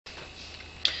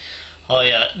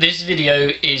Hi, this video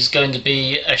is going to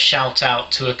be a shout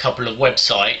out to a couple of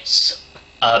websites.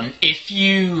 If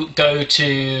you go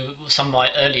to some of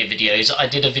my earlier videos, I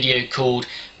did a video called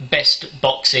Best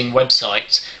Boxing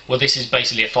Websites. Well, this is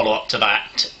basically a follow-up to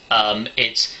that. I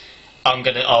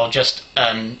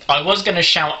was gonna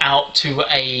shout out to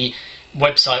a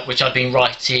website which I've been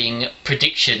writing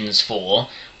predictions for,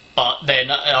 but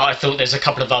then I thought there's a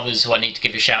couple of others who I need to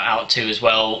give a shout out to as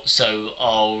well, so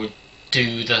I'll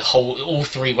do all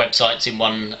three websites in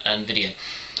one video.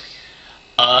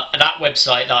 That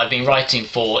website that I've been writing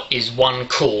for is one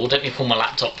called, let me pull my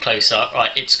laptop closer,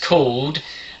 right, it's called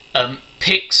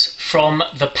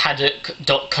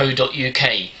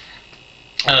picksfromthepaddock.co.uk.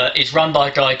 It's run by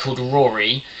a guy called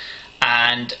Rory,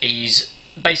 and he's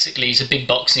a big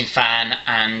boxing fan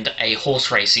and a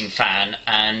horse racing fan,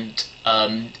 and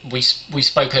we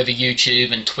spoke over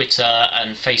YouTube and Twitter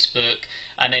and Facebook,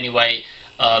 and anyway,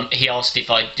 he asked if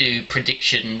I'd do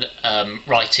prediction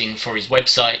writing for his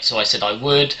website, so I said I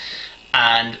would,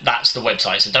 and that's the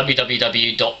website, so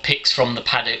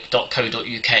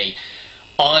www.picksfromthepaddock.co.uk.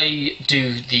 I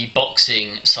do the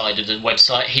boxing side of the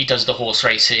website, he does the horse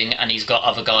racing, and he's got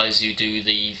other guys who do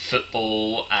the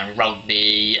football and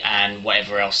rugby and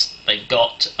whatever else they've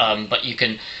got, but you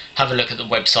can have a look at the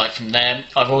website from there.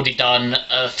 I've already done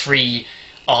 3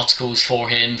 articles for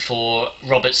him, for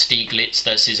Robert Stieglitz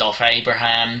versus Arthur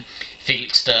Abraham,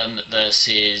 Felix Sturm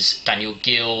versus Daniel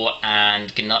Gill,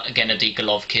 and Gennady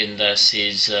Golovkin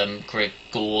versus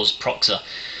Grzegorz Proksa.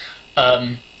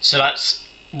 So that's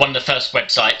one of the first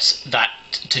websites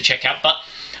to check out. But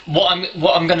what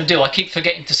I'm going to do, I keep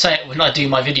forgetting to say it when I do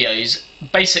my videos.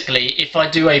 Basically, if I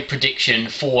do a prediction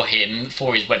for him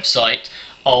for his website,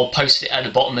 I'll post it at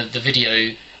the bottom of the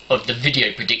video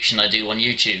prediction I do on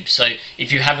YouTube. So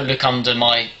if you have a look under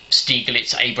my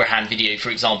Stieglitz Abraham video, for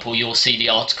example, you'll see the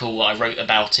article I wrote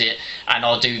about it, and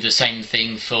I'll do the same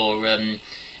thing for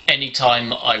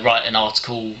anytime I write an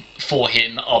article for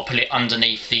him, I'll put it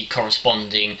underneath the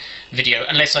corresponding video,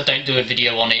 unless I don't do a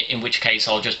video on it, in which case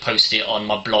I'll just post it on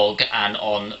my blog and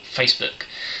on Facebook.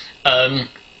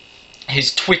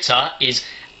 His Twitter is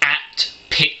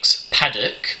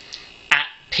 @PicksPaddock,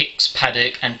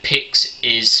 @PicksPaddock, and Picks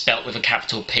is spelt with a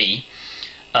capital P.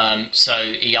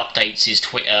 So he updates his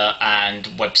Twitter and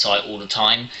website all the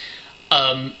time.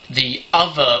 The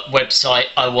other website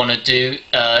I want to do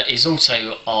is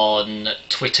also on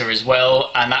Twitter as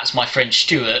well, and that's my friend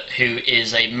Stuart, who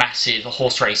is a massive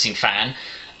horse racing fan.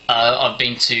 I've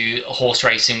been to horse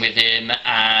racing with him,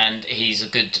 and he's a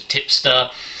good tipster,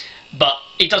 but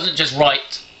he doesn't just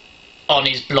write on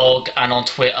his blog and on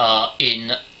Twitter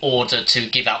in order to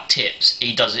give out tips.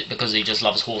 He does it because he just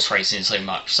loves horse racing so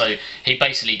much. So he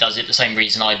basically does it the same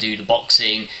reason I do the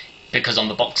boxing, because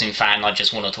I'm a boxing fan. I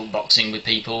just want to talk boxing with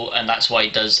people, and that's why he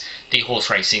does the horse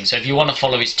racing. So if you want to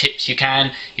follow his tips, you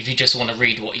can. If you just want to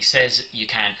read what he says, you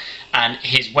can. And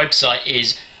his website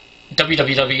is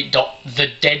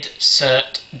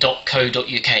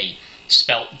www.thedeadcert.co.uk,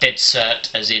 spelt dead cert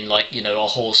as in, like, you know, a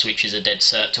horse which is a dead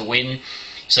cert to win.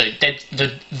 So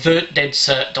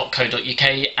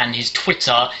thedeadcert.co.uk, and his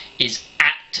Twitter is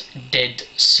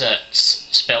 @deadcerts,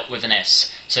 spelt with an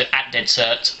S. So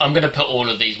 @deadcerts. I'm going to put all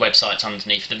of these websites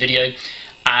underneath the video.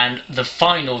 And the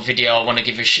final video I want to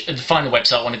give the final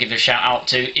website I want to give a shout out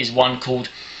to is one called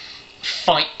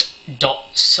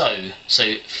fight.so.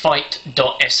 So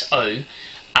fight.so,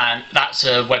 and that's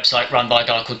a website run by a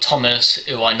guy called Thomas,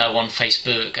 who I know on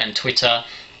Facebook and Twitter.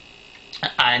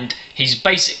 And he's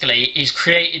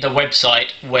created a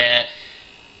website where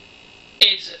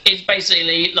it's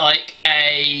basically like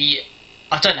I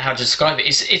don't know how to describe it.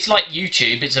 It's like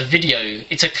YouTube. It's a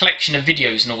it's a collection of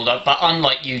videos and all that, but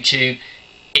unlike YouTube,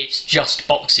 it's just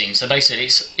boxing. So basically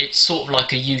it's sort of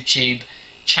like a YouTube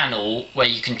channel where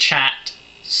you can chat,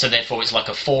 so therefore it's like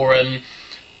a forum.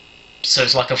 So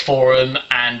it's like a forum,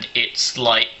 and it's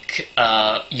like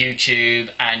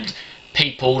YouTube, and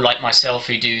people like myself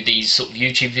who do these sort of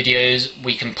YouTube videos,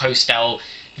 we can post our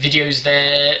videos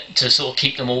there to sort of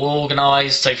keep them all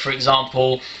organised. So for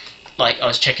example, like I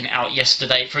was checking it out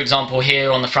yesterday, for example,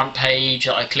 here on the front page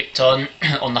that I clicked on,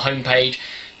 on the home page,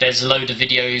 there's a load of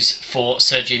videos for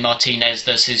Sergio Martinez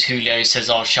versus Julio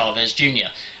Cesar Chavez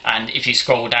Jr. And if you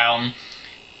scroll down,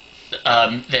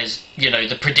 there's, you know,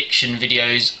 the prediction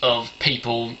videos of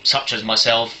people such as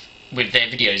myself with their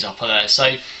videos up there.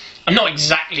 So I'm not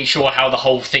exactly sure how the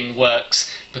whole thing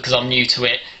works because I'm new to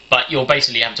it, but you'll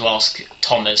basically have to ask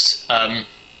Thomas, and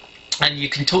you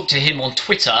can talk to him on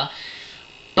Twitter,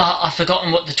 but I've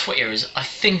forgotten what the Twitter is. I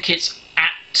think it's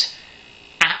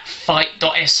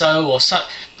 @fight.so or so.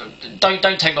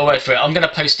 don't take my word for it. I'm going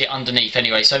to post it underneath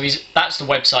anyway. So that's the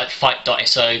website,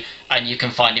 fight.so, and you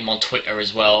can find him on Twitter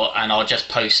as well. And I'll just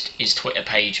post his Twitter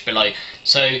page below.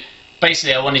 So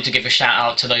basically, I wanted to give a shout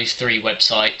out to those 3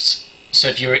 websites. So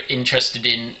if you're interested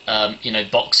in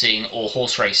boxing or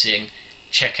horse racing,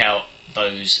 check out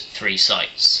those 3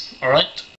 sites. All right.